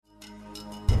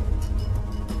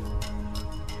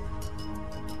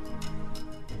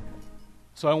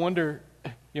So I wonder,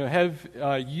 have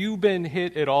you been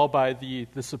hit at all by the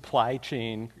supply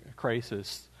chain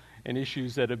crisis and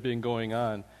issues that have been going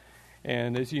on?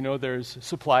 And as you know, there's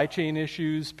supply chain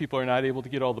issues. People are not able to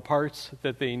get all the parts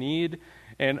that they need.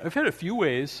 And I've had a few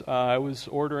ways. I was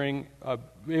able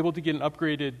to get an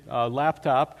upgraded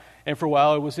laptop, and for a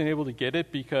while I wasn't able to get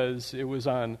it because it was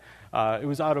on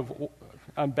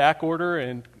back order,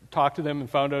 and talked to them and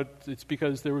found out it's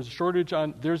because there's a shortage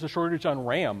on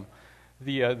RAM,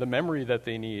 the memory that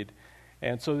they need.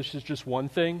 And so this is just one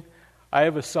thing. I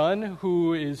have a son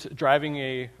who is driving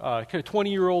a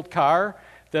 20-year-old car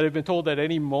that I've been told at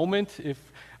any moment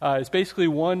it's basically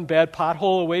one bad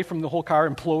pothole away from the whole car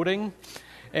imploding.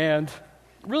 And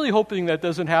really hoping that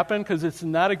doesn't happen, because it's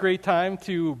not a great time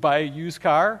to buy a used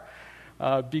car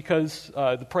because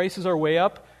the prices are way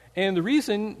up. And the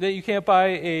reason that you can't buy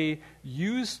a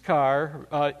used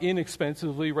car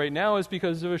inexpensively right now is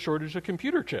because of a shortage of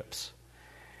computer chips.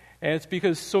 And it's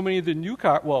because so many of the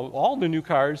all the new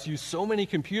cars use so many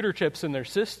computer chips in their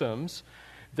systems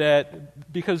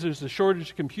that because there's a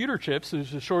shortage of computer chips,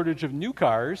 there's a shortage of new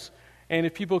cars. And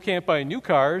if people can't buy new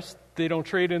cars, they don't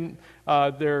trade in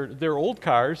their old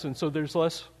cars, and so there's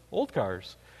less old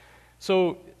cars.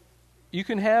 So you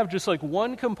can have just like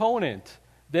one component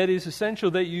that is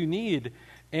essential that you need,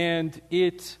 and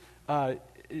it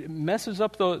messes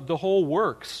up the whole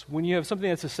works when you have something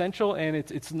that's essential and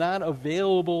it's not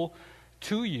available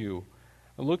to you.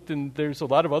 I looked, and there's a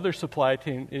lot of other supply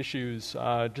chain issues.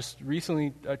 Just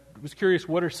recently, I was curious,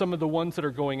 what are some of the ones that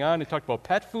are going on? They talked about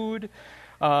pet food,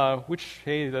 which,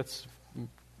 hey, that's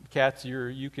cats.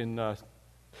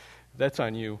 That's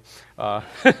on you.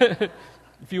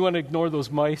 If you want to ignore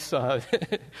those mice,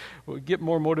 we'll get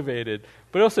more motivated.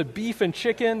 But also beef and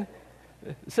chicken.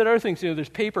 It said other things. There's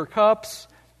paper cups.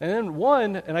 And then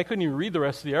one, and I couldn't even read the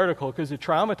rest of the article because it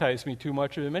traumatized me too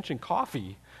much. It mentioned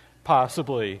coffee,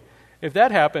 possibly. If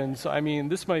that happens,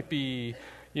 this might be,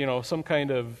 some kind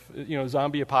of,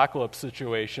 zombie apocalypse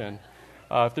situation.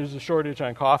 If there's a shortage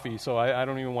on coffee, so I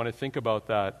don't even want to think about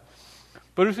that.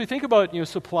 But as we think about,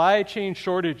 supply chain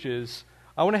shortages,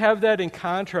 I want to have that in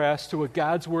contrast to what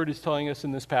God's Word is telling us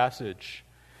in this passage.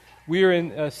 We are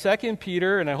in 2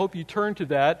 Peter, and I hope you turn to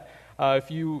that. If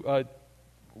you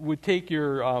would take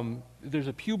your, there's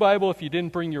a Pew Bible. If you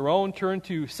didn't bring your own, turn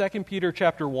to 2 Peter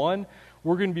chapter 1.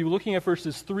 We're going to be looking at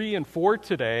verses 3 and 4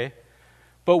 today.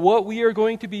 But what we are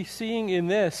going to be seeing in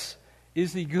this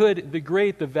is the good, the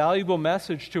great, the valuable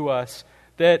message to us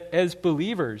that as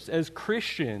believers, as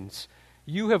Christians,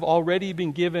 you have already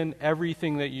been given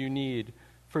everything that you need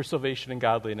for salvation and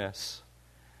godliness.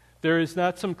 There is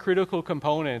not some critical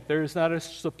component. There is not a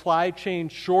supply chain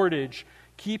shortage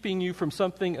keeping you from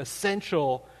something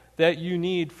essential that you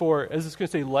need for, as it's going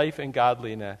to say, life and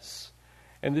godliness.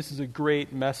 And this is a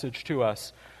great message to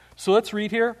us. So let's read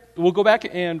here. We'll go back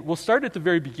and we'll start at the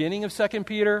very beginning of 2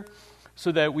 Peter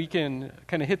so that we can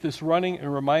kind of hit this running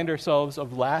and remind ourselves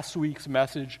of last week's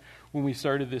message when we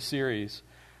started this series.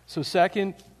 So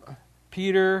 2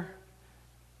 Peter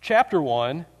chapter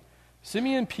 1,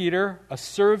 Simeon Peter, a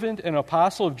servant and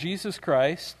apostle of Jesus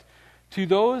Christ, to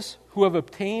those who have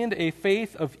obtained a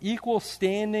faith of equal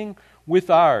standing with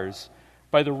ours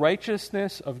by the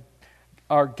righteousness of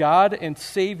our God and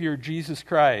Savior Jesus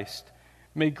Christ.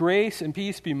 May grace and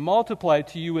peace be multiplied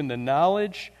to you in the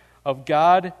knowledge of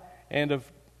God and of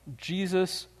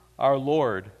Jesus our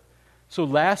Lord. So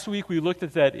last week we looked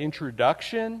at that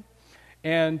introduction,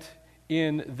 and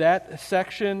in that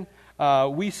section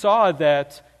we saw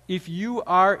that if you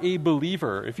are a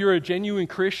believer, if you're a genuine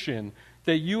Christian,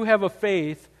 that you have a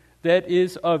faith that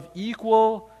is of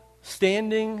equal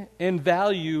standing and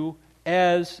value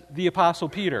as the Apostle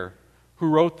Peter, who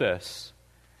wrote this.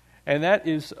 And that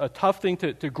is a tough thing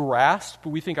to grasp.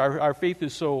 We think our faith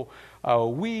is so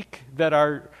weak that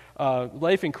our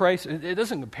life in Christ, it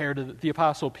doesn't compare to the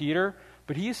Apostle Peter,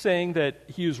 but he's saying that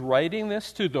he is writing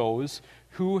this to those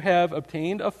who have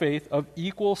obtained a faith of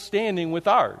equal standing with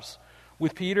ours.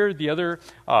 With Peter, the other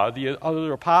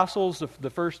apostles, the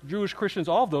first Jewish Christians,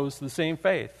 all of those, the same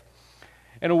faith.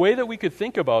 And a way that we could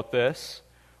think about this,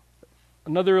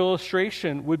 another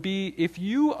illustration would be if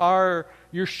your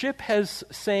ship has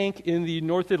sank in the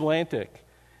North Atlantic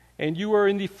and you are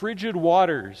in the frigid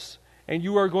waters and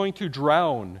you are going to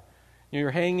drown. You're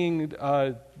hanging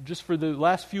just for the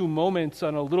last few moments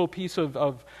on a little piece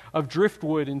of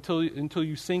driftwood until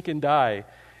you sink and die.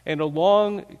 And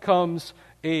along comes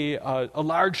a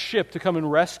large ship to come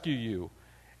and rescue you.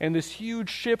 And this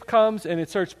huge ship comes and it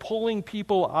starts pulling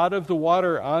people out of the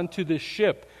water onto this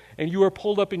ship. And you are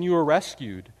pulled up and you are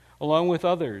rescued along with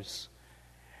others.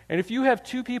 And if you have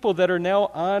two people that are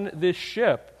now on this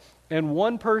ship And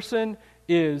one person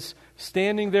is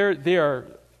standing there. They are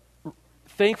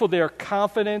thankful. They are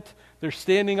confident. They're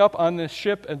standing up on this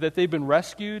ship and that they've been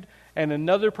rescued. And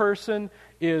another person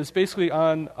is basically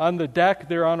on the deck.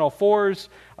 They're on all fours.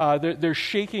 They're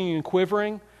shaking and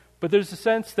quivering. But there's a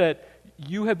sense that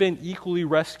you have been equally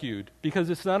rescued, because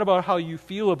it's not about how you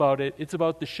feel about it. It's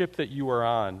about the ship that you are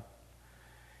on.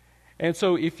 And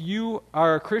so if you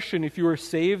are a Christian, if you are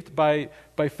saved by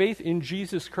faith in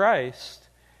Jesus Christ,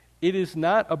 it is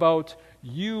not about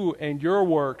you and your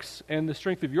works and the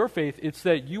strength of your faith. It's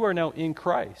that you are now in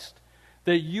Christ,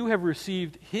 that you have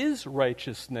received His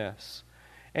righteousness.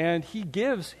 And He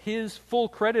gives His full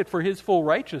credit for His full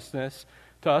righteousness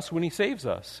to us when He saves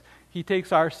us. He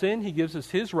takes our sin, He gives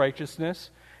us His righteousness,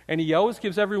 and He always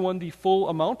gives everyone the full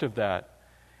amount of that.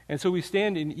 And so we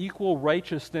stand in equal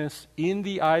righteousness in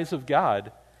the eyes of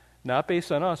God, not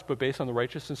based on us, but based on the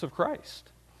righteousness of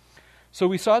Christ. So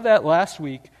we saw that last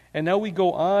week, and now we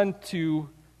go on to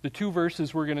the two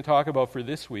verses we're going to talk about for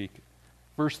this week.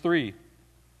 Verse 3,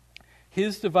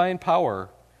 His divine power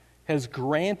has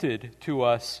granted to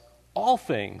us all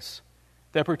things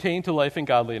that pertain to life and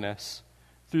godliness,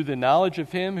 through the knowledge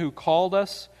of Him who called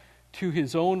us to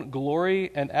His own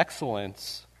glory and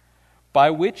excellence, by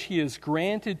which He has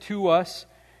granted to us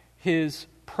His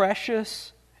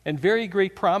precious and very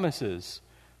great promises,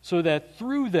 so that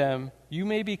through them you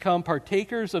may become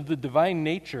partakers of the divine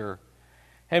nature,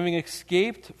 having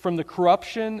escaped from the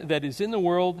corruption that is in the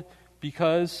world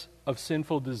because of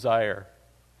sinful desire.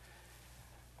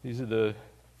 These are the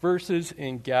verses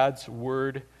in God's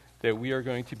Word that we are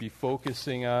going to be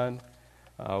focusing on.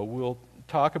 We'll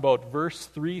talk about verse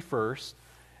 3 first.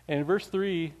 And in verse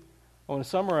 3, I want to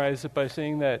summarize it by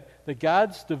saying that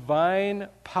God's divine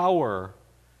power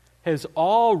has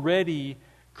already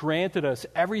granted us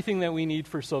everything that we need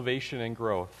for salvation and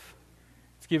growth.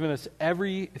 It's given us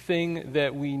everything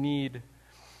that we need.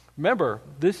 Remember,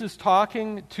 this is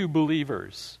talking to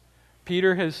believers.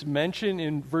 Peter has mentioned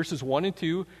in verses 1 and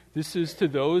 2, this is to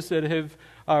those that have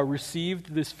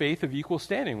received this faith of equal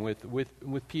standing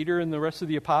with Peter and the rest of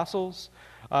the apostles,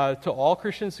 to all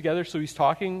Christians together. So he's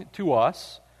talking to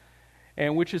us,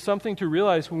 and which is something to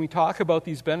realize when we talk about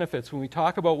these benefits, when we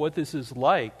talk about what this is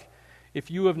like. If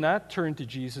you have not turned to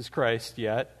Jesus Christ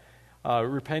yet,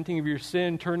 repenting of your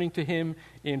sin, turning to Him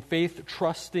in faith,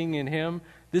 trusting in Him,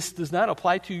 this does not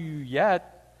apply to you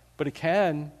yet, but it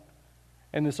can.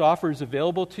 And this offer is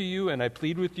available to you, and I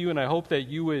plead with you, and I hope that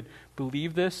you would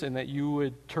believe this and that you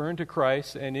would turn to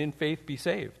Christ and in faith be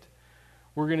saved.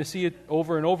 We're going to see it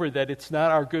over and over that it's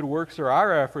not our good works or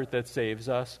our effort that saves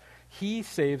us. He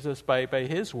saves us by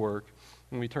His work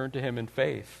when we turn to Him in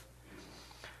faith.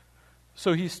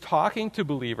 So he's talking to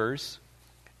believers,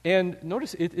 and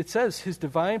notice it says His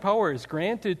divine power is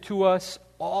granted to us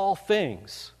all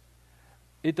things.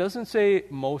 It doesn't say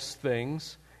most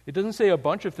things. It doesn't say a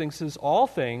bunch of things. It says all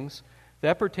things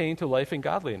that pertain to life and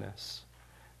godliness,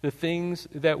 the things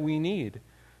that we need.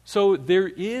 So there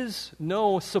is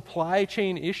no supply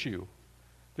chain issue.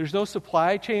 There's no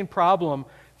supply chain problem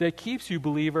that keeps you,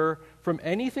 believer, from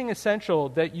anything essential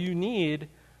that you need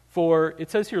for, it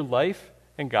says here, life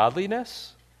and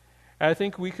godliness. And I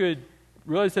think we could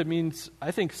realize that means,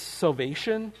 I think,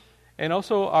 salvation and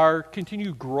also our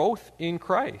continued growth in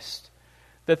Christ.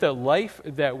 That life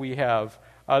that we have,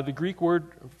 the Greek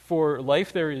word for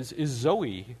life there is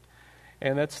Zoe.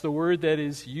 And that's the word that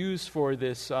is used for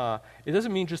this. It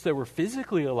doesn't mean just that we're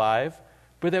physically alive,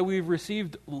 but that we've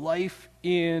received life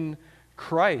in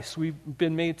Christ. We've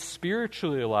been made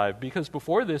spiritually alive, because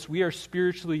before this we are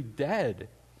spiritually dead.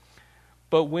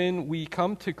 But when we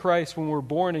come to Christ, when we're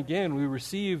born again, we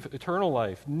receive eternal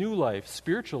life, new life,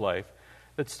 spiritual life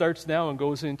that starts now and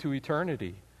goes into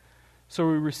eternity. So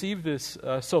we receive this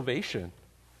salvation.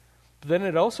 But then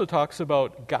it also talks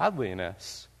about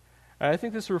godliness. And I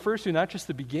think this refers to not just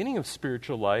the beginning of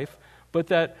spiritual life, but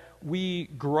that we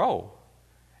grow.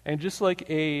 And just like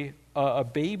a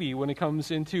baby, when it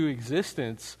comes into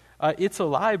existence, it's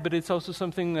alive, but it's also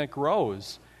something that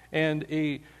grows. And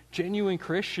a genuine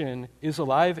Christian is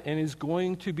alive and is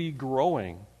going to be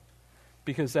growing,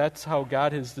 because that's how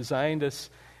God has designed us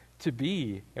to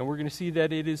be. And we're going to see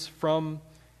that it is from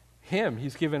Him.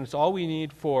 He's given us all we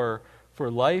need for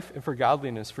life and for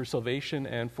godliness, for salvation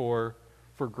and for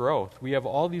growth. We have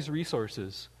all these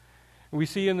resources. And we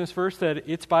see in this verse that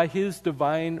it's by His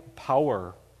divine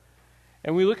power.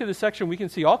 And we look at this section, we can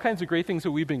see all kinds of great things that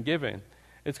we've been given.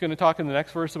 It's going to talk in the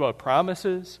next verse about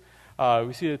promises.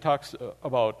 We see it talks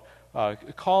about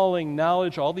calling,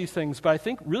 knowledge, all these things. But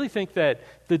I really think that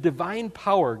the divine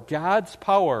power, God's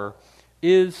power,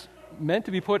 is meant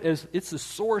to be put as it's the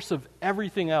source of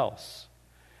everything else.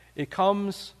 It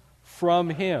comes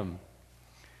from him.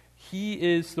 He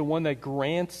is the one that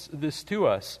grants this to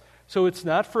us. So it's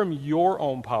not from your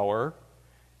own power.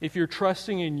 If you're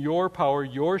trusting in your power,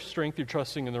 your strength, you're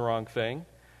trusting in the wrong thing.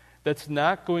 That's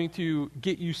not going to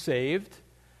get you saved,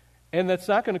 and that's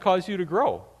not going to cause you to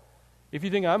grow. If you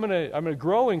think I'm going to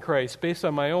grow in Christ based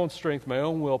on my own strength, my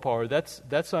own willpower, that's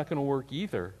not going to work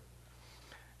either.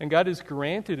 And God has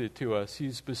granted it to us.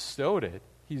 He's bestowed it.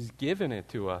 He's given it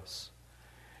to us.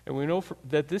 And we know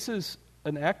that this is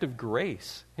an act of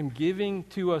grace, him giving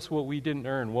to us what we didn't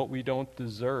earn, what we don't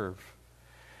deserve.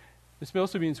 This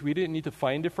also means we didn't need to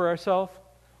find it for ourselves.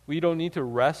 We don't need to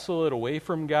wrestle it away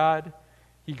from God.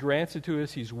 He grants it to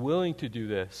us. He's willing to do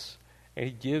this. And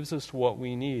he gives us what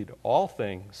we need, all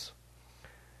things.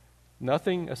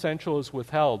 Nothing essential is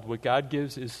withheld. What God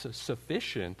gives is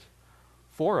sufficient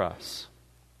for us.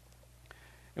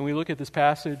 And we look at this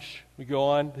passage, we go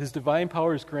on, his divine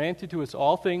power is granted to us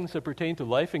all things that pertain to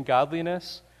life and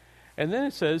godliness. And then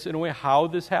it says, in a way, how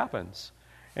this happens.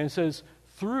 And it says,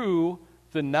 through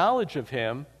the knowledge of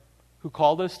him who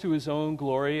called us to his own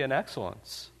glory and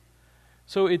excellence.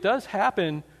 So it does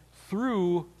happen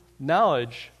through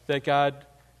knowledge that God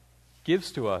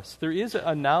gives to us. There is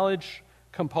a knowledge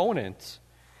component.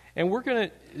 And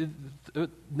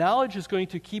knowledge is going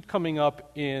to keep coming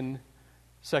up in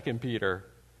 2 Peter.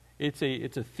 It's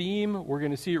a theme. We're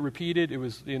going to see it repeated. It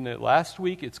was in it last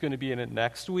week. It's going to be in it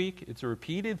next week. It's a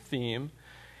repeated theme.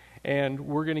 And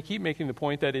we're going to keep making the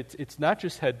point that it's not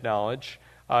just head knowledge.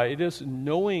 It is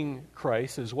knowing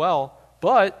Christ as well.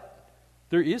 But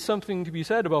there is something to be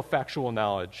said about factual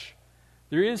knowledge.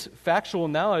 There is factual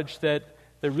knowledge that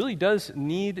really does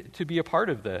need to be a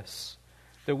part of this.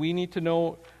 That we need to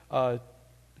know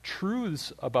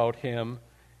truths about him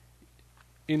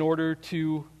in order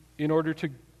to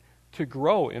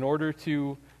grow, in order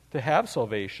to have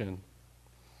salvation.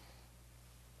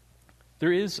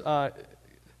 There is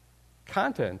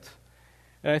content.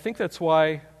 And I think that's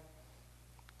why,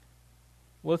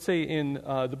 let's say in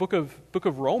the book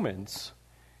of Romans,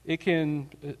 it can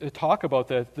talk about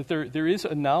that there is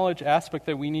a knowledge aspect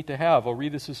that we need to have. I'll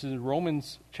read this. This is in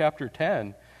Romans chapter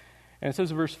 10. And it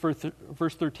says in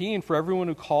verse 13, "For everyone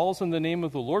who calls on the name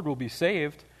of the Lord will be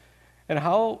saved. And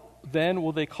how then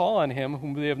will they call on him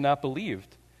whom they have not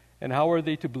believed? And how are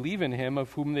they to believe in him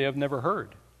of whom they have never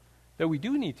heard?" That we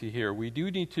do need to hear. We do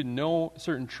need to know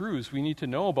certain truths. We need to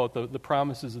know about the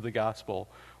promises of the gospel.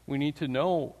 We need to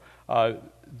know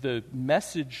the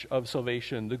message of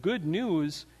salvation. The good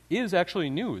news is actually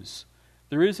news.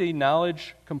 There is a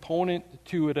knowledge component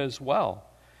to it as well.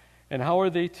 And how are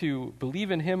they to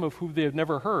believe in him of whom they have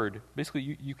never heard?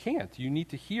 Basically, you can't. You need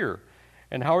to hear.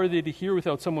 And how are they to hear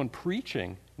without someone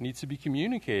preaching? It needs to be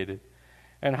communicated.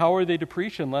 And how are they to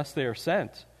preach unless they are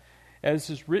sent? As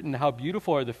is written, how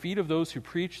beautiful are the feet of those who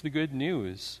preach the good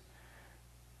news.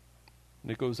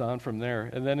 And it goes on from there.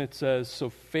 And then it says, so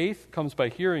faith comes by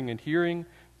hearing, and hearing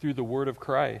through the word of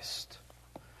Christ.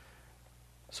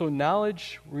 So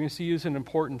knowledge, we're going to see, is an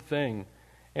important thing.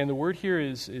 And the word here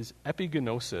is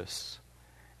epigenosis.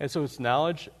 And so it's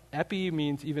knowledge. Epi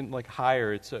means even like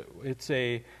higher. It's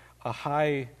a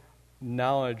high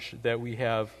knowledge that we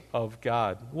have of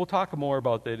God. We'll talk more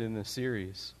about that in this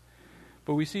series.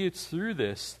 But we see it's through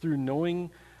this, through knowing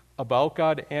about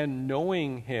God and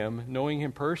knowing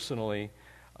him personally,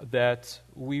 that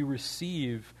we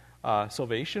receive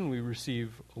salvation, we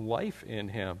receive life in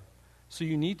him. So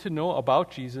you need to know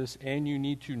about Jesus and you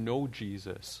need to know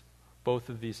Jesus, both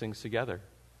of these things together.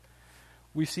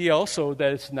 We see also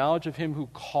that it's knowledge of him who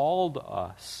called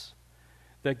us,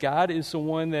 that God is the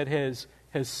one that has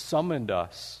summoned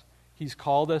us. He's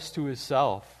called us to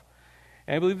himself.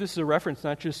 And I believe this is a reference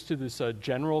not just to this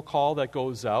general call that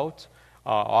goes out,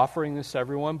 offering this to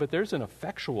everyone, but there's an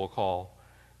effectual call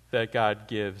that God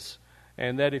gives.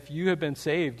 And that if you have been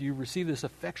saved, you receive this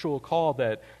effectual call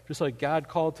that just like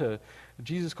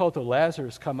Jesus called to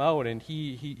Lazarus, come out, and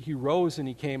he rose and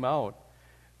he came out.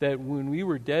 That when we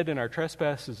were dead in our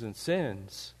trespasses and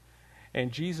sins,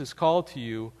 and Jesus called to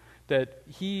you, that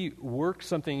he worked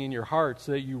something in your heart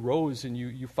so that you rose and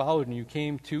you followed and you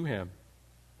came to him.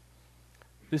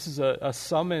 This is a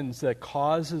summons that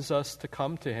causes us to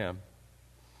come to him.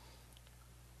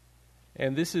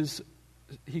 And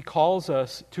he calls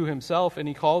us to himself, and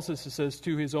he calls us, it says,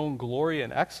 to his own glory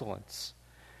and excellence.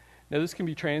 Now this can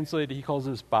be translated, he calls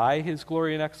us by his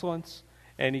glory and excellence,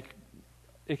 and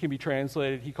it can be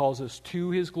translated, he calls us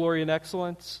to his glory and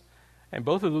excellence, and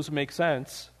both of those make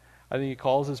sense. I think he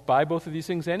calls us by both of these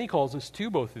things, and he calls us to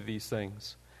both of these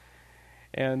things.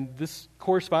 And this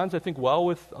corresponds, I think, well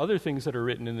with other things that are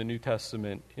written in the New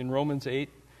Testament. In Romans 8,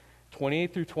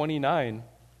 28 through 29,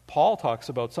 Paul talks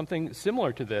about something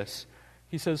similar to this.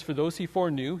 He says, "For those he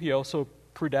foreknew, he also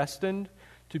predestined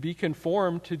to be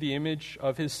conformed to the image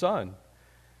of his Son."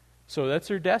 So that's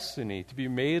their destiny, to be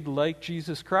made like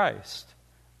Jesus Christ.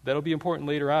 That'll be important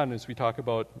later on as we talk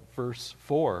about verse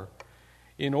 4.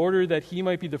 "In order that he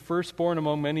might be the firstborn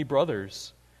among many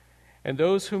brothers. And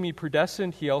those whom he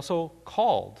predestined, he also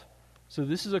called." So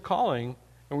this is a calling,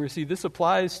 and we're going to see this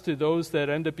applies to those that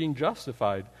end up being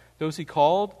justified. Those he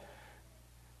called,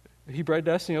 he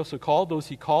predestined, he also called. Those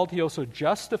he called, he also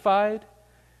justified.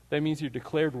 That means you're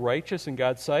declared righteous in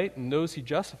God's sight. And those he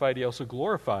justified, he also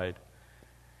glorified.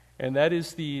 And that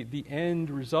is the end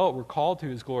result. We're called to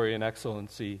his glory and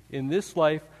excellency. In this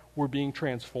life, we're being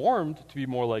transformed to be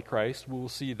more like Christ. We will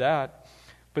see that.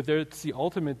 But it's the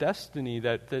ultimate destiny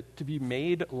that to be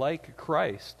made like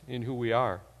Christ in who we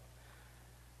are.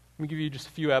 Let me give you just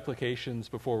a few applications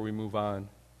before we move on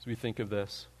as we think of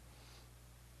this.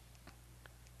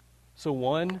 So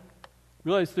one,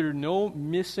 realize there are no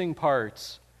missing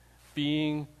parts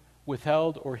being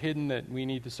withheld or hidden that we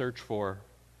need to search for.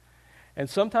 And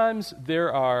sometimes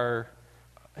there are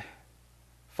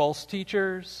false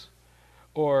teachers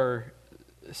or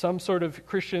some sort of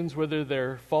Christians, whether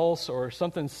they're false or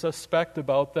something suspect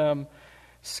about them,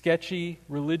 sketchy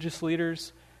religious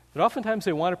leaders, that oftentimes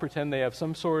they want to pretend they have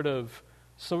some sort of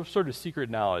secret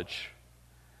knowledge,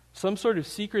 some sort of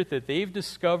secret that they've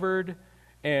discovered,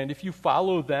 and if you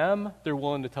follow them, they're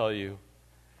willing to tell you.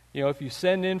 You know, if you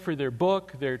send in for their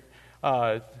book,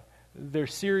 their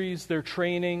series, their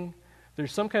training,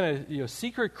 there's some kind of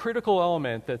secret critical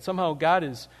element that somehow God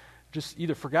has just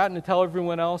either forgotten to tell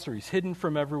everyone else or he's hidden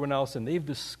from everyone else, and they've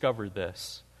discovered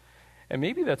this. And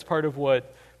maybe that's part of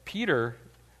what Peter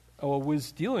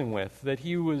was dealing with, that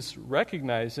he was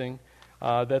recognizing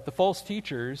that the false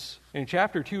teachers, in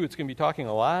chapter 2 it's going to be talking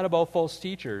a lot about false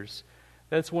teachers.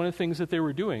 That's one of the things that they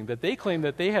were doing, that they claimed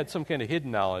that they had some kind of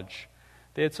hidden knowledge.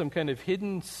 They had some kind of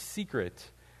hidden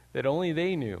secret that only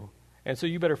they knew, and so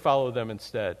you better follow them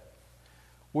instead.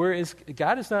 Whereas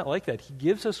God is not like that. He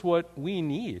gives us what we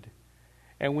need.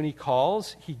 And when he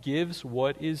calls, he gives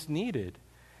what is needed.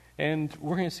 And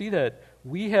we're going to see that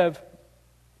we have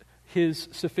his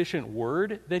sufficient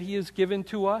word that he has given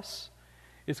to us.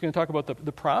 It's going to talk about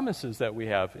the promises that we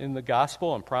have in the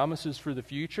gospel and promises for the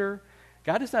future.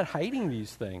 God is not hiding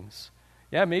these things.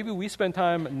 Yeah, maybe we spend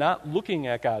time not looking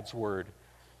at God's word.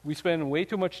 We spend way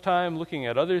too much time looking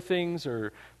at other things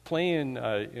or playing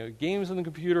games on the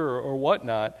computer or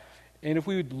whatnot. And if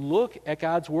we would look at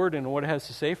God's word and what it has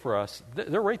to say for us,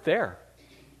 they're right there.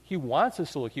 He wants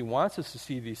us to look. He wants us to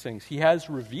see these things. He has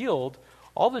revealed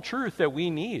all the truth that we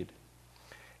need.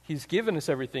 He's given us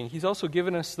everything. He's also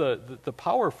given us the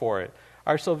power for it.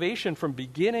 Our salvation from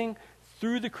beginning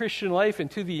through the Christian life and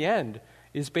to the end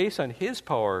is based on his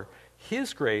power,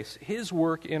 his grace, his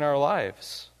work in our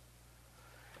lives.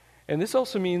 And this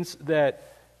also means that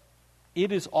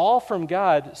it is all from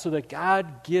God so that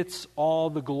God gets all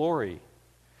the glory.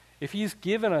 If he's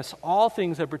given us all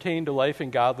things that pertain to life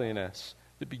and godliness,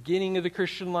 the beginning of the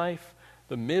Christian life,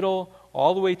 the middle,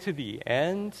 all the way to the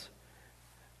end,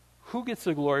 who gets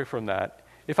the glory from that?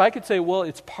 If I could say, well,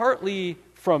 it's partly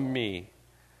from me.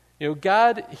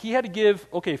 God, he had to give,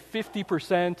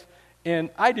 50%, and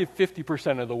I did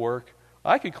 50% of the work.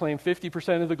 I could claim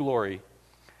 50% of the glory.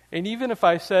 And even if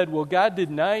I said, well, God did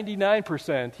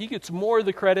 99%, he gets more of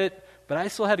the credit, but I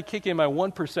still had to kick in my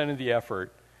 1% of the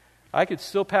effort. I could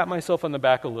still pat myself on the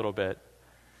back a little bit.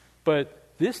 But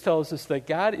this tells us that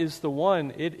God is the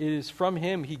one. It is from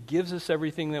him. He gives us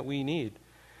everything that we need.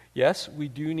 Yes, we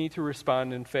do need to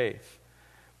respond in faith.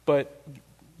 But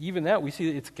even that, we see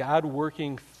that it's God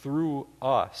working through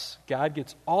us. God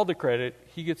gets all the credit.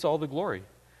 He gets all the glory.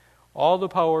 All the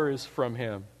power is from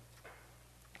him.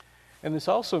 And this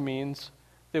also means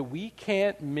that we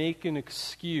can't make an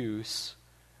excuse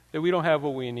that we don't have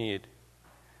what we need.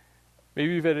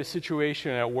 Maybe you've had a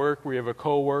situation at work where you have a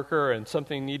coworker and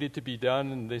something needed to be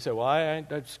done, and they say, "Well, I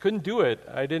just couldn't do it.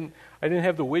 I didn't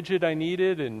have the widget I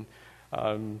needed, and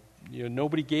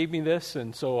nobody gave me this,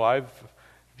 and so I've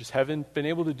just haven't been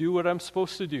able to do what I'm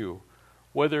supposed to do."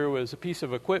 Whether it was a piece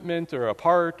of equipment or a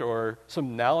part or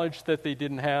some knowledge that they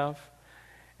didn't have,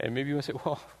 and maybe you want to say,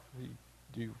 "Well,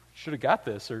 you should have got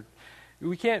this," or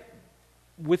we can't.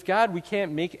 With God, we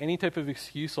can't make any type of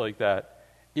excuse like that.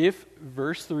 If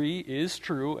verse 3 is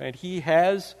true, and he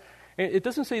has, it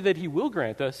doesn't say that he will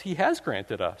grant us, he has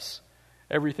granted us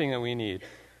everything that we need.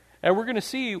 And we're going to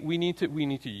see we need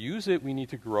to use it, we need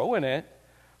to grow in it,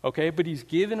 okay? But he's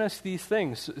given us these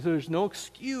things. So there's no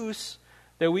excuse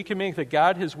that we can make that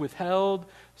God has withheld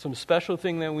some special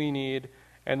thing that we need,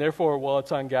 And therefore, well,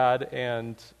 it's on God,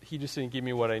 and he just didn't give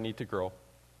me what I need to grow.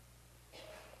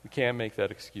 We can't make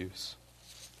that excuse.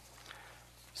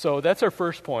 So that's our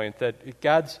first point, that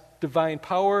God's divine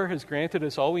power has granted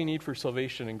us all we need for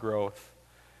salvation and growth.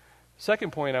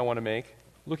 Second point I want to make,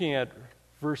 looking at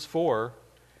verse 4,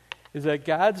 is that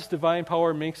God's divine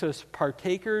power makes us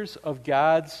partakers of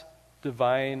God's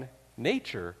divine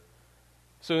nature.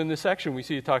 So in this section, we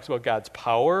see it talks about God's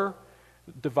power,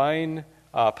 divine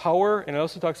power, and it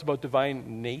also talks about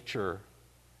divine nature.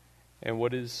 And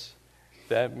what does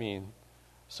that mean?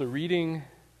 So reading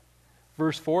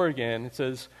verse 4 again, it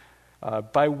says,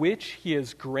 by which he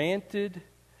has granted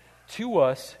to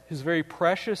us his very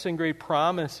precious and great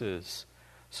promises,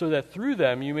 so that through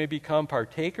them you may become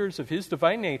partakers of his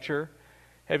divine nature,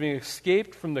 having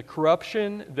escaped from the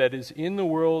corruption that is in the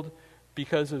world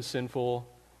because of sinful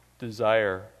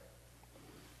desire.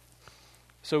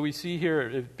 So we see here,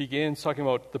 it begins talking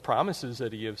about the promises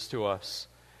that he gives to us.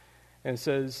 And it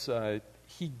says,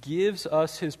 he gives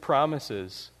us his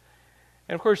promises.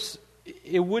 And of course,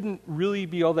 it wouldn't really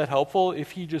be all that helpful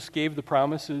if he just gave the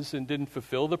promises and didn't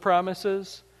fulfill the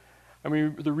promises. I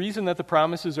mean, the reason that the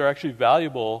promises are actually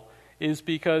valuable is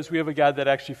because we have a God that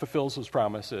actually fulfills those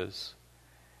promises.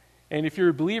 And if you're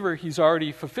a believer, he's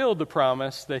already fulfilled the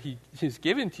promise that he has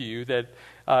given to you, that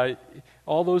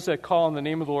all those that call on the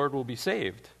name of the Lord will be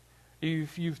saved.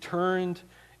 If you've turned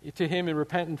to him in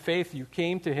repentant faith, you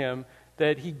came to him,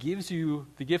 that he gives you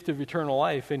the gift of eternal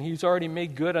life, and he's already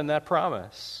made good on that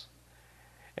promise.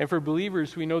 And for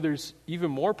believers, we know there's even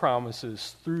more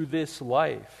promises through this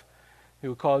life. He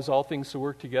will cause all things to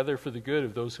work together for the good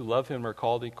of those who love him, are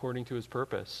called according to his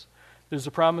purpose. There's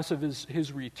the promise of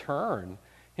his return,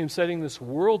 him setting this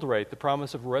world right, the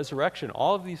promise of resurrection,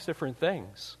 all of these different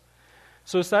things.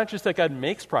 So it's not just that God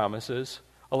makes promises.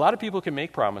 A lot of people can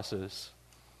make promises.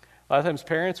 A lot of times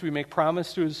parents, we make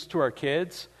promises to our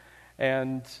kids,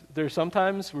 and there's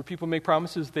sometimes where people make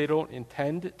promises they don't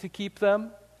intend to keep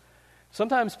them.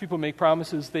 Sometimes people make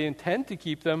promises they intend to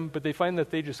keep them, but they find that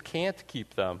they just can't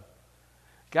keep them.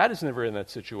 God is never in that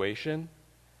situation.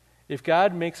 If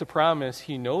God makes a promise,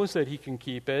 he knows that he can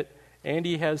keep it, and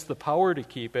he has the power to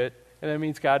keep it, and that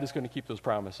means God is going to keep those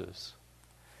promises.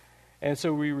 And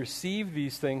so we receive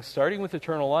these things, starting with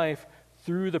eternal life,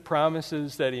 through the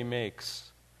promises that he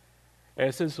makes. And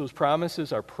it says those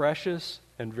promises are precious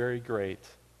and very great.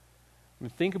 I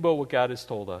mean, think about what God has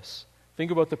told us.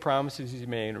 Think about the promises he's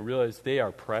made and realize they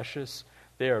are precious,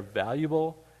 they are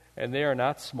valuable, and they are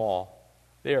not small.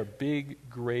 They are big,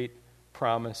 great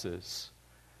promises.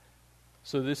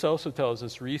 So this also tells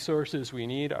us resources we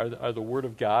need are the Word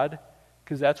of God,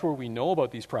 because that's where we know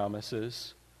about these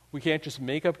promises. We can't just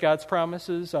make up God's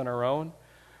promises on our own.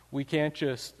 We can't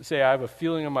just say, I have a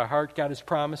feeling in my heart God is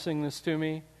promising this to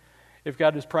me. If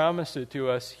God has promised it to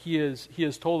us, he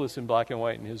has told us in black and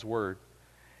white in his Word.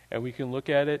 And we can look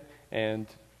at it and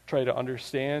try to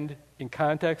understand in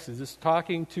context, is this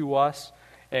talking to us?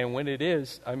 And when it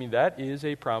is, I mean, that is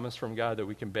a promise from God that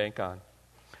we can bank on.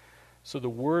 So the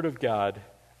Word of God,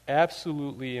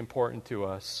 absolutely important to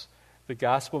us. The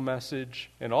gospel message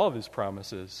and all of his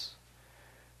promises.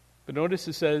 But notice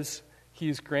it says, he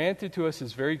has granted to us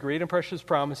his very great and precious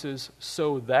promises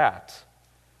so that.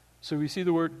 So we see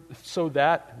the word so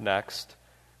that next.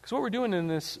 Because what we're doing in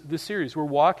this series, we're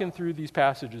walking through these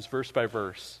passages verse by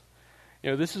verse.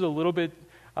 You know, this is a little bit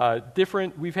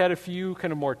different. We've had a few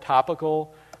kind of more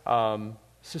topical,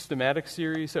 systematic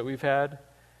series that we've had.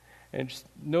 And just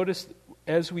notice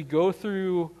as we go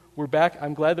through, we're back.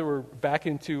 I'm glad that we're back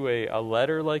into a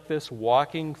letter like this,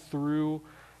 walking through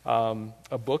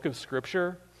a book of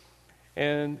Scripture.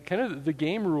 And kind of the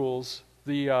game rules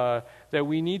that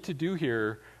we need to do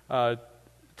here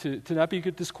to not be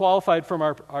disqualified from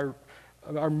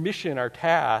our mission, our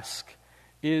task,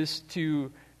 is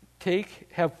to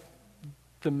have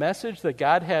the message that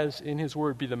God has in his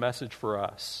Word be the message for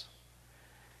us.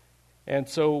 And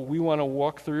so we want to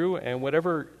walk through, and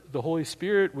whatever the Holy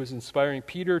Spirit was inspiring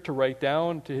Peter to write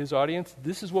down to his audience,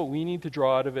 this is what we need to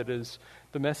draw out of it as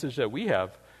the message that we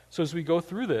have. So as we go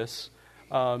through this,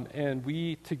 and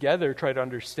we together try to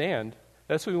understand,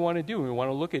 that's what we want to do. We want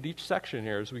to look at each section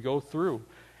here as we go through.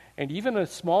 And even a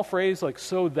small phrase like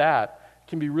so that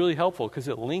can be really helpful because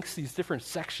it links these different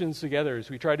sections together as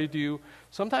we try to do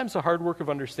sometimes the hard work of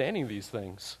understanding these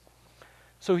things.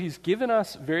 So he's given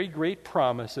us very great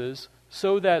promises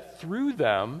so that through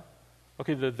them,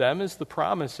 okay, the them is the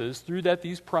promises, through that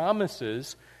these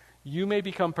promises, you may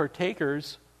become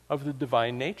partakers of the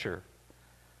divine nature.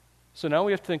 So now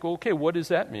we have to think, well, okay, what does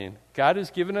that mean? God has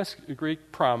given us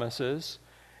great promises,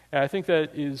 and I think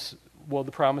that is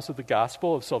the promise of the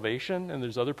gospel of salvation, and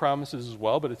there's other promises as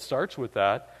well, but it starts with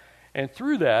that. And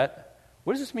through that,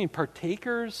 what does this mean?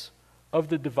 Partakers of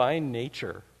the divine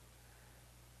nature.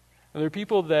 And there are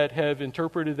people that have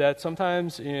interpreted that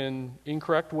sometimes in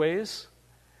incorrect ways.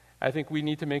 I think we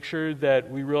need to make sure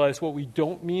that we realize what we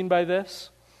don't mean by this.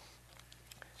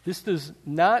 This does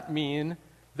not mean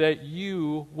that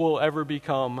you will ever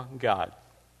become God.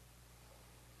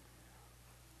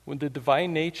 When the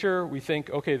divine nature, we think,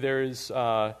 okay, there is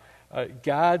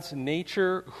God's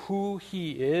nature, who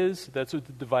he is. That's what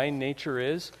the divine nature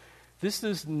is. This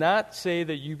does not say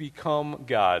that you become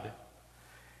God.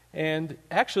 And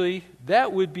actually,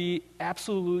 that would be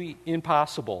absolutely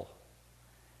impossible.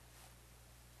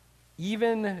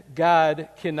 Even God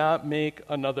cannot make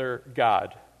another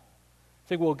God.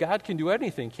 Think, well, God can do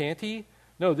anything, can't he?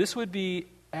 No, this would be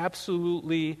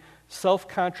absolutely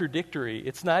self-contradictory.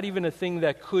 It's not even a thing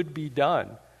that could be done.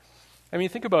 I mean,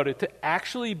 think about it. To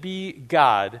actually be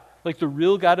God, like the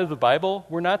real God of the Bible,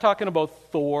 we're not talking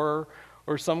about Thor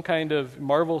or some kind of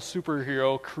Marvel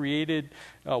superhero created,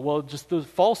 just those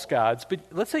false gods. But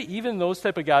let's say even those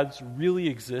type of gods really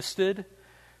existed.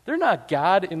 They're not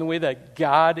God in the way that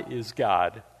God is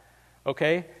God,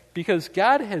 okay? Because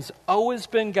God has always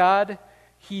been God.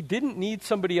 He didn't need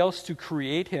somebody else to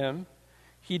create him.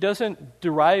 He doesn't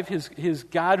derive his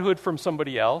godhood from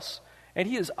somebody else. And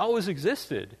he has always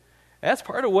existed. That's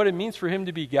part of what it means for him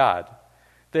to be God.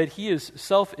 That he is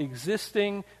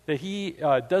self-existing, that he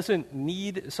doesn't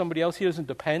need somebody else. He doesn't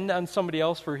depend on somebody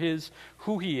else for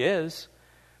who he is.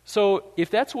 So if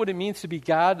that's what it means to be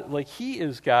God, like he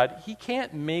is God, he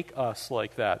can't make us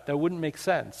like that. That wouldn't make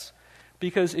sense.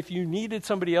 Because if you needed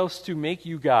somebody else to make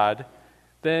you God,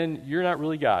 then you're not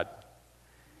really God.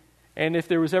 And if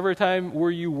there was ever a time where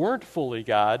you weren't fully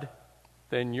God,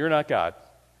 then you're not God.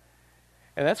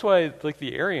 And that's why, like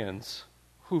the Arians,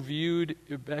 who viewed,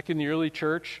 back in the early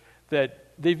church,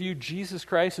 that they viewed Jesus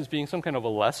Christ as being some kind of a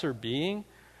lesser being,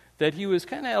 that he was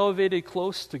kind of elevated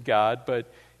close to God,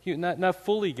 but he not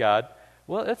fully God.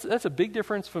 Well, that's a big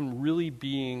difference from really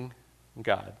being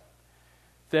God.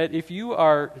 That if you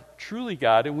are truly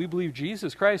God, and we believe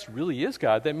Jesus Christ really is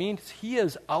God, that means he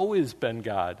has always been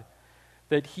God.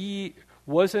 That he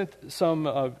wasn't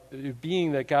some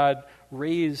being that God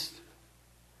raised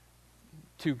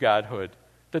to godhood.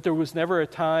 That there was never a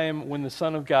time when the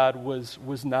Son of God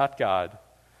was not God.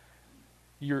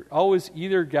 You're always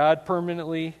either God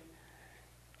permanently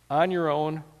on your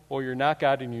own, or you're not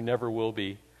God and you never will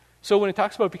be. So when it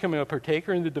talks about becoming a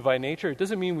partaker in the divine nature, it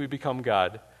doesn't mean we become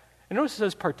God. And notice it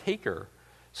says partaker.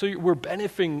 So we're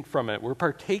benefiting from it. We're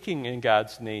partaking in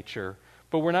God's nature,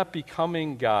 but we're not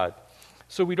becoming God.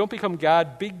 So we don't become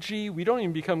God, big G. We don't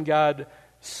even become God,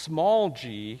 small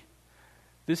g.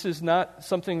 This is not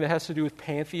something that has to do with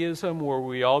pantheism, where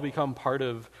we all become part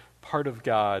of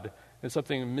God. It's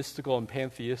something mystical and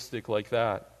pantheistic like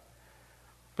that.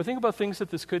 But think about things that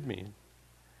this could mean.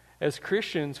 As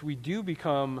Christians, we do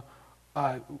become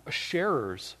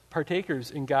sharers, partakers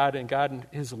in God and God and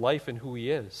his life and who he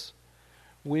is.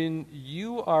 When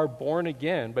you are born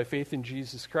again by faith in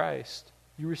Jesus Christ,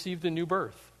 you receive the new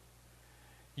birth.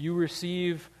 You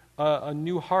receive a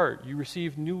new heart. You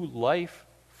receive new life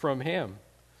from him.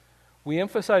 We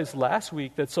emphasized last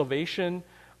week that salvation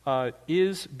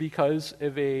is because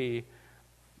of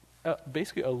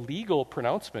basically a legal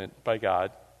pronouncement by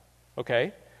God,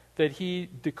 okay? That he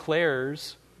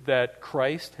declares that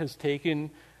Christ has taken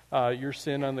your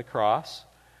sin on the cross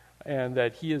and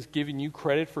that he has given you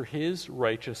credit for his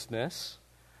righteousness,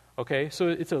 okay? So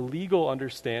it's a legal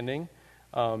understanding.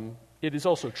 It is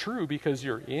also true because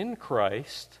you're in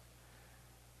Christ,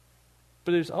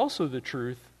 but there's also the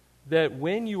truth that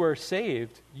when you are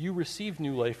saved, you receive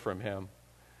new life from him.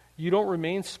 You don't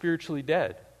remain spiritually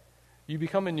dead. You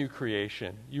become a new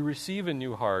creation. You receive a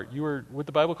new heart. You are what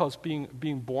the Bible calls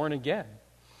being born again.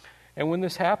 And when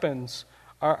this happens,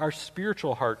 our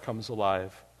spiritual heart comes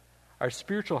alive. Our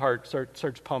spiritual heart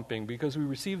starts pumping because we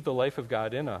receive the life of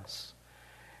God in us.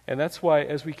 And that's why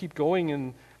as we keep going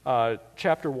in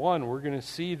chapter 1, we're going to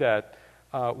see that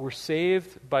we're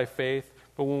saved by faith,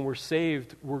 but when we're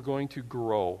saved, we're going to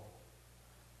grow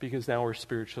because now we're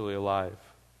spiritually alive.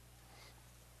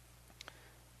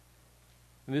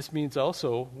 And this means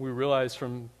also, we realize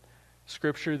from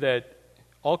Scripture that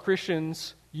all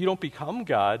Christians, you don't become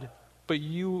God, but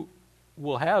you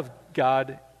will have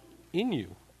God in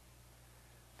you.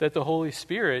 That the Holy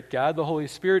Spirit, God the Holy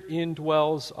Spirit,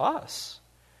 indwells us,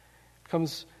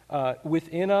 comes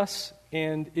within us,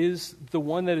 and is the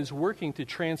one that is working to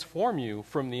transform you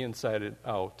from the inside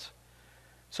out.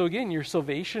 So again, your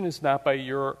salvation is not by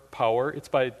your power, it's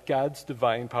by God's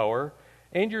divine power.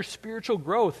 And your spiritual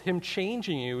growth, him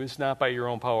changing you, is not by your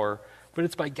own power, but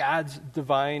it's by God's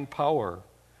divine power,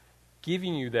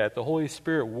 giving you that, the Holy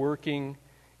Spirit working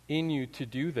in you to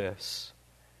do this.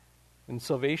 And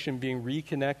salvation being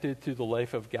reconnected to the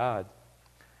life of God.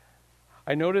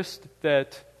 I noticed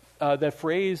that that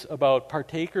phrase about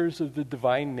partakers of the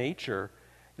divine nature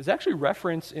is actually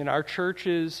referenced in our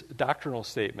church's doctrinal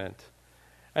statement.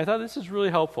 I thought this is really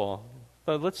helpful.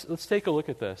 But let's take a look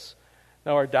at this.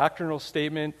 Now, our doctrinal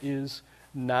statement is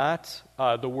not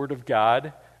the Word of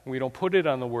God. We don't put it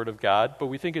on the Word of God, but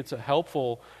we think it's a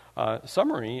helpful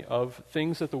summary of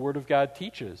things that the Word of God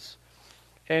teaches.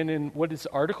 And in what is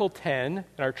Article 10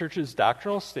 in our church's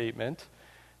doctrinal statement,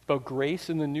 about grace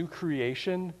in the new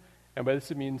creation, and by this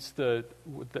it means the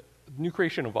new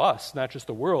creation of us, not just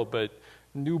the world, but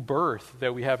new birth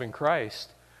that we have in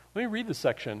Christ. Let me read this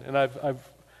section, and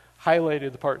I've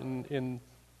highlighted the part in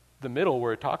the middle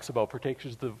where it talks about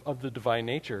partakers of the divine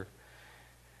nature.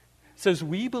 It says,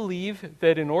 we believe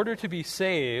that in order to be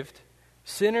saved,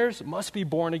 sinners must be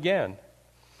born again,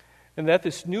 and that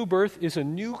this new birth is a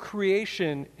new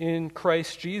creation in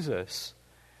Christ Jesus,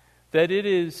 that it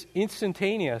is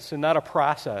instantaneous and not a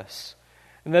process,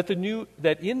 and that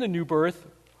in the new birth,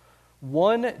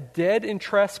 one dead in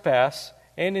trespass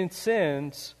and in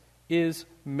sins is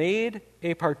made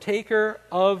a partaker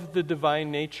of the divine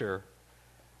nature.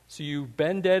 So you've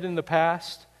been dead in the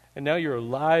past, and now you're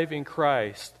alive in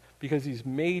Christ because he's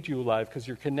made you alive, because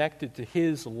you're connected to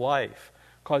his life,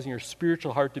 causing your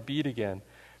spiritual heart to beat again.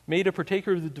 Made a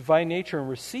partaker of the divine nature and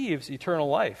receives eternal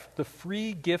life, the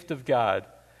free gift of God.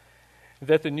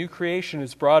 That the new creation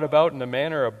is brought about in a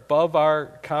manner above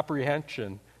our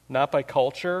comprehension, not by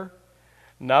culture,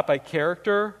 not by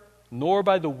character, nor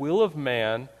by the will of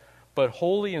man, but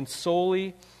wholly and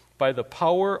solely by the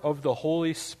power of the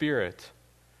Holy Spirit.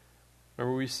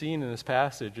 Remember, we've seen in this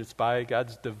passage, it's by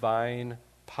God's divine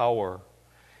power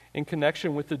in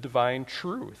connection with the divine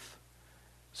truth.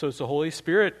 So it's the Holy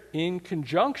Spirit in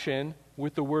conjunction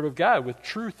with the Word of God, with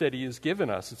truth that he has given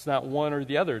us. It's not one or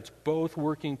the other. It's both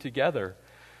working together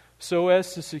so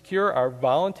as to secure our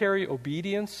voluntary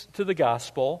obedience to the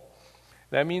gospel.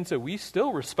 That means that we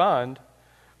still respond.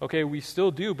 Okay, we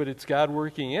still do, but it's God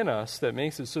working in us that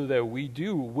makes it so that we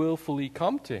do willfully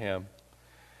come to him,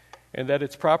 and that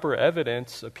its proper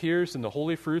evidence appears in the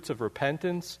holy fruits of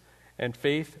repentance and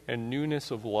faith and newness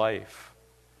of life.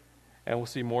 And we'll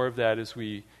see more of that as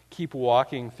we keep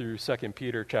walking through 2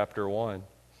 Peter chapter 1.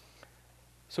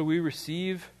 So we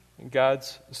receive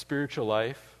God's spiritual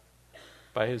life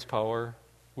by his power.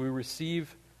 We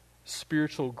receive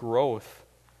spiritual growth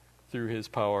through his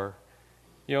power.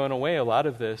 You know, in a way, a lot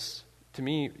of this, to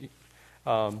me,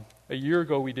 a year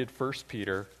ago we did 1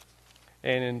 Peter.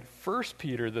 And in 1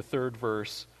 Peter, the 3rd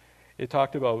verse, it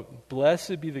talked about,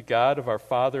 blessed be the God of our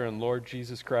Father and Lord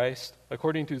Jesus Christ.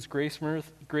 According to his grace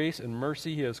and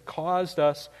mercy, he has caused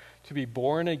us to be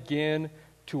born again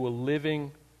to a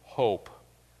living hope.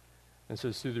 And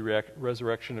says through the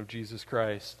resurrection of Jesus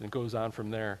Christ, and goes on from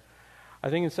there.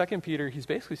 I think in 2 Peter, he's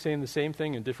basically saying the same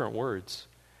thing in different words.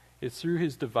 It's through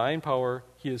his divine power,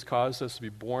 he has caused us to be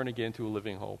born again to a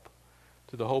living hope,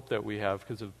 to the hope that we have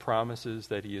because of promises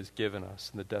that he has given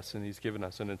us and the destiny he's given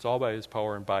us. And it's all by his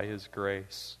power and by his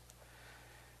grace.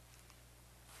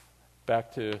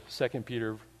 Back to 2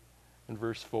 Peter in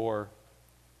verse 4.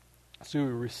 So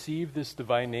we receive this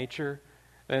divine nature.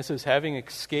 And it says, having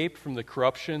escaped from the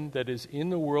corruption that is in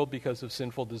the world because of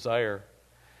sinful desire.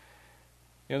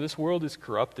 You know, this world is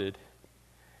corrupted.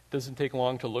 It doesn't take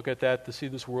long to look at that, to see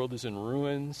this world is in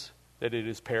ruins, that it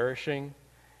is perishing.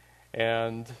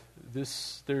 And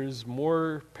there's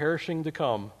more perishing to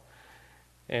come.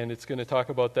 And it's going to talk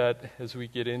about that as we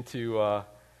get into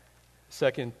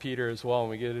 2 Peter as well, and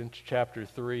we get into chapter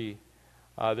 3.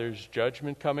 There's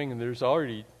judgment coming, and there's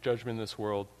already judgment in this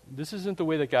world. This isn't the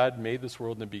way that God made this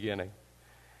world in the beginning.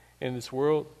 In this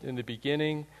world, in the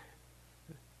beginning,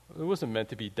 it wasn't meant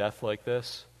to be death like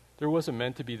this. There wasn't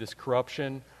meant to be this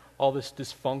corruption, all this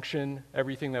dysfunction,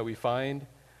 everything that we find.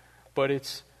 But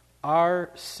it's our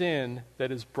sin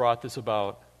that has brought this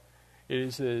about. It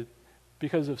is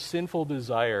because of sinful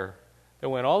desire that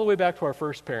went all the way back to our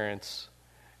first parents.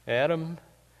 Adam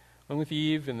went with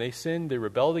Eve, and they sinned, they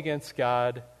rebelled against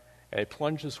God, and it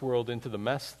plunged this world into the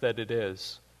mess that it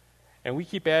is. And we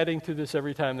keep adding to this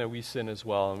every time that we sin as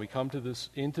well. And we come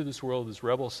into this world as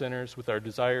rebel sinners with our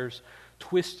desires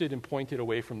twisted and pointed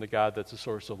away from the God that's the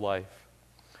source of life.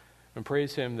 And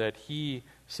praise him that he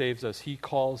saves us. He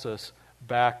calls us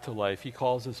back to life. He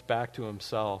calls us back to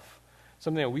himself.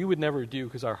 Something that we would never do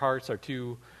because our hearts are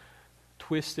too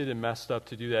twisted and messed up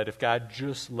to do that if God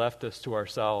just left us to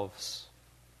ourselves.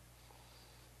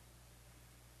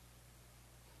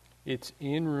 It's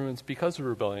in ruins because of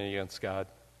rebellion against God.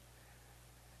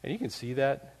 And you can see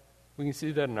that. We can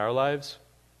see that in our lives.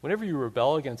 Whenever you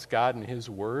rebel against God and His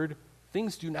Word,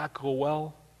 things do not go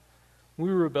well. We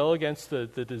rebel against the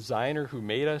designer who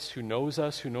made us, who knows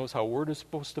how Word is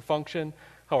supposed to function,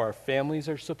 how our families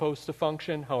are supposed to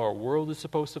function, how our world is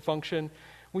supposed to function.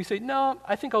 We say, no,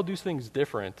 I think I'll do things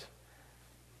different.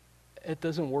 It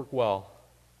doesn't work well.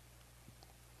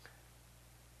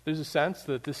 There's a sense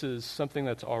that this is something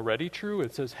that's already true.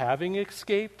 It says having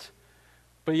escaped,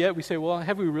 but yet we say, well,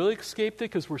 have we really escaped it?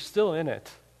 Because we're still in it.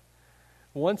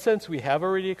 In one sense, we have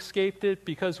already escaped it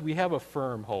because we have a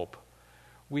firm hope.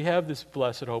 We have this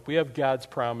blessed hope. We have God's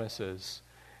promises.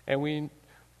 And we,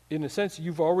 in a sense,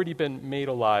 you've already been made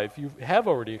alive. You have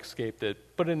already escaped it.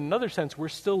 But in another sense, we're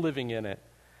still living in it.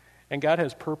 And God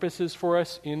has purposes for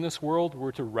us in this world.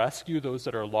 We're to rescue those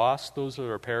that are lost, those that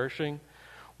are perishing.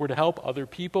 We're to help other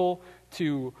people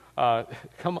to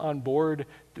come on board,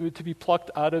 to be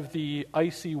plucked out of the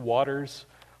icy waters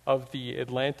of the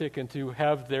Atlantic and to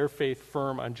have their faith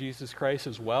firm on Jesus Christ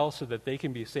as well so that they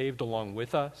can be saved along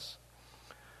with us.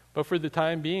 But for the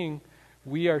time being,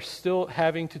 we are still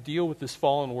having to deal with this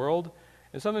fallen world,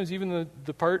 and sometimes even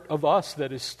the part of us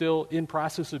that is still in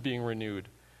process of being renewed.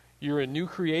 You're a new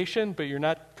creation, but you're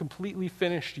not completely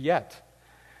finished yet.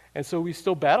 And so we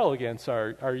still battle against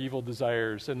our evil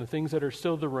desires and the things that are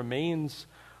still the remains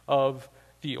of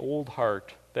the old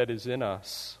heart that is in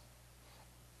us.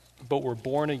 But we're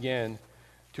born again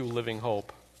to a living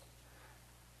hope.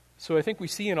 So I think we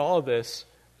see in all of this,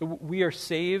 we are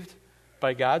saved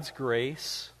by God's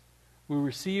grace. We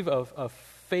receive a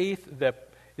faith that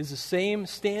is the same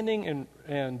standing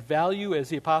and value as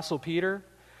the Apostle Peter.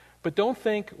 But don't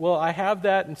think, well, I have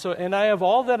that, and I have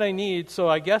all that I need, so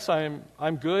I guess I'm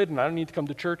good, and I don't need to come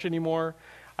to church anymore.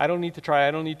 I don't need to try.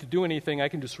 I don't need to do anything. I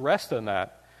can just rest on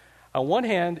that. On one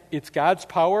hand, it's God's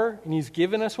power, and He's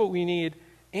given us what we need,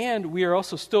 and we are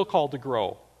also still called to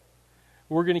grow.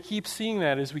 We're going to keep seeing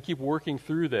that as we keep working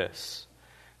through this.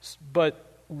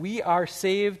 But we are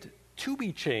saved to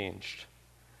be changed.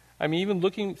 I mean, even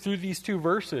looking through these two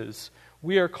verses,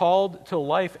 we are called to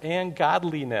life and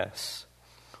godliness.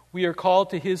 We are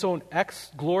called to His own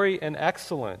glory and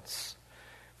excellence.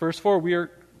 Verse 4, we are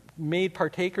made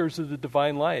partakers of the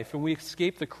divine life, and we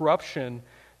escape the corruption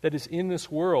that is in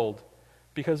this world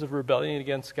because of rebellion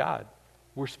against God.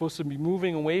 We're supposed to be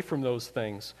moving away from those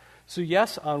things. So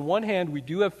yes, on one hand, we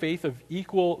do have faith of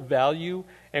equal value,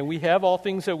 and we have all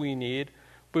things that we need,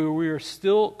 but we are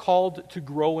still called to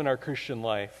grow in our Christian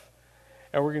life.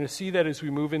 And we're going to see that as we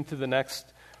move into the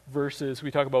next verses.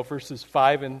 We talk about verses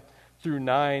 5 through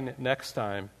 9 next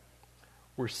time.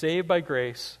 We're saved by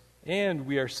grace, and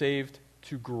we are saved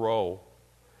to grow.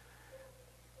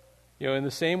 You know, in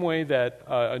the same way that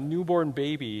a newborn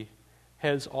baby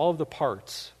has all of the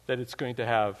parts that it's going to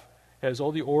have, has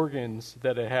all the organs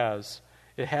that it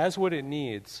has what it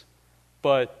needs,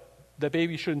 but the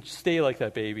baby shouldn't stay like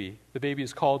that baby. The baby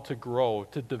is called to grow,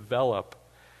 to develop.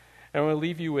 And I want to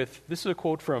leave you with, this is a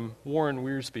quote from Warren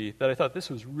Wiersbe that I thought this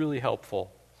was really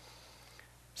helpful.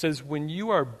 It says, when you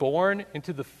are born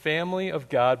into the family of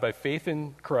God by faith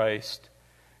in Christ,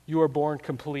 you are born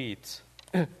complete.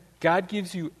 God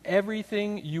gives you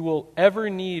everything you will ever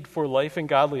need for life and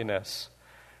godliness.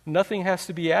 Nothing has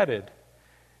to be added.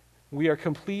 We are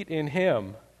complete in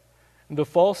Him. And the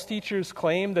false teachers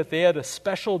claimed that they had a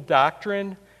special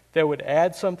doctrine that would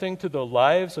add something to the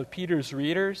lives of Peter's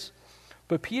readers.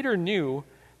 But Peter knew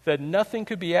that nothing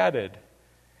could be added.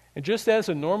 And just as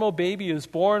a normal baby is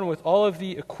born with all of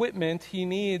the equipment he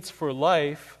needs for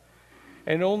life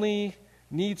and only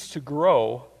needs to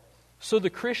grow, so the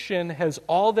Christian has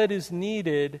all that is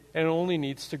needed and only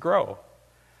needs to grow.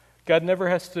 God never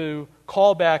has to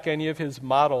call back any of His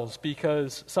models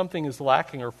because something is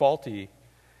lacking or faulty.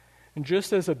 And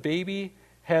just as a baby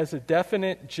has a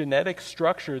definite genetic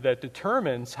structure that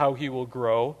determines how he will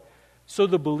grow, so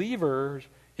the believer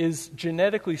is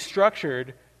genetically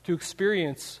structured to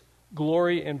experience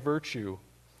glory and virtue.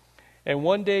 And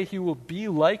one day he will be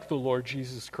like the Lord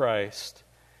Jesus Christ.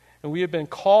 And we have been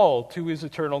called to His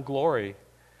eternal glory.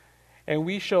 And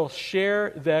we shall share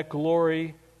that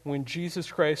glory when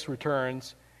Jesus Christ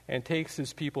returns and takes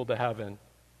His people to heaven.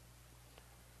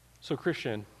 So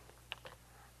Christian,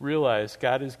 realize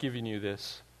God is giving you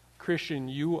this. Christian,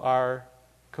 you are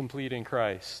complete in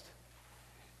Christ.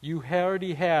 You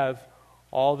already have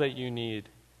all that you need.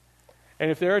 And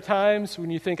if there are times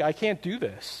when you think, I can't do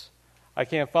this, I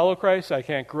can't follow Christ, I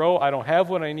can't grow, I don't have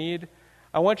what I need,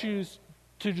 I want you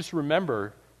to just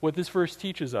remember what this verse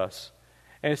teaches us.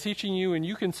 And it's teaching you, and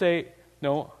you can say,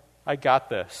 no, I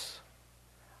got this.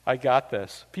 I got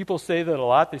this. People say that a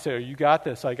lot. They say, oh, you got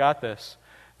this, I got this.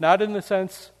 Not in the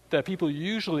sense that people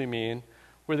usually mean,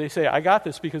 where they say, I got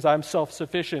this because I'm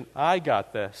self-sufficient, I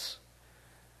got this.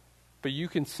 But you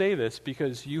can say this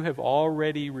because you have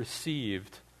already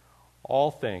received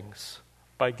all things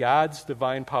by God's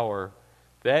divine power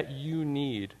that you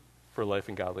need for life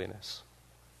and godliness.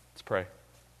 Let's pray.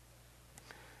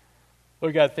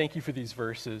 Lord God, thank you for these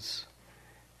verses.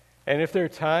 And if there are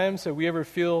times that we ever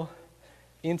feel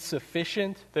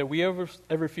insufficient, that we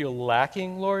ever feel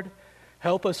lacking, Lord,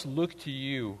 help us look to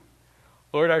you.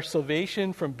 Lord, our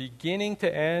salvation from beginning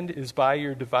to end is by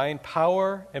your divine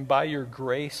power and by your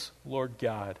grace, Lord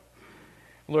God.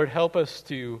 Lord, help us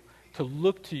to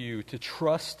look to you, to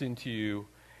trust into you,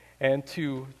 and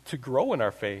to grow in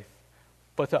our faith,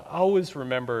 but to always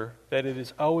remember that it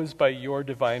is always by your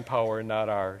divine power and not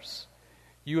ours.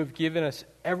 You have given us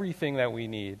everything that we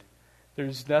need.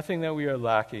 There's nothing that we are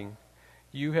lacking.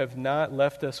 You have not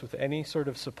left us with any sort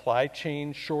of supply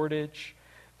chain shortage.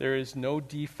 There is no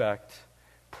defect.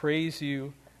 Praise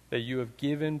you that you have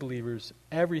given believers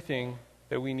everything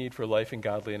that we need for life and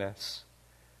godliness.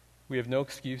 We have no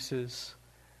excuses.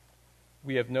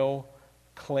 We have no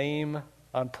claim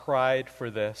on pride for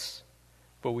this,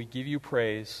 but we give you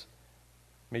praise.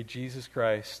 May Jesus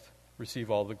Christ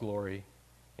receive all the glory.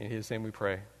 In his name we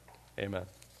pray.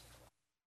 Amen.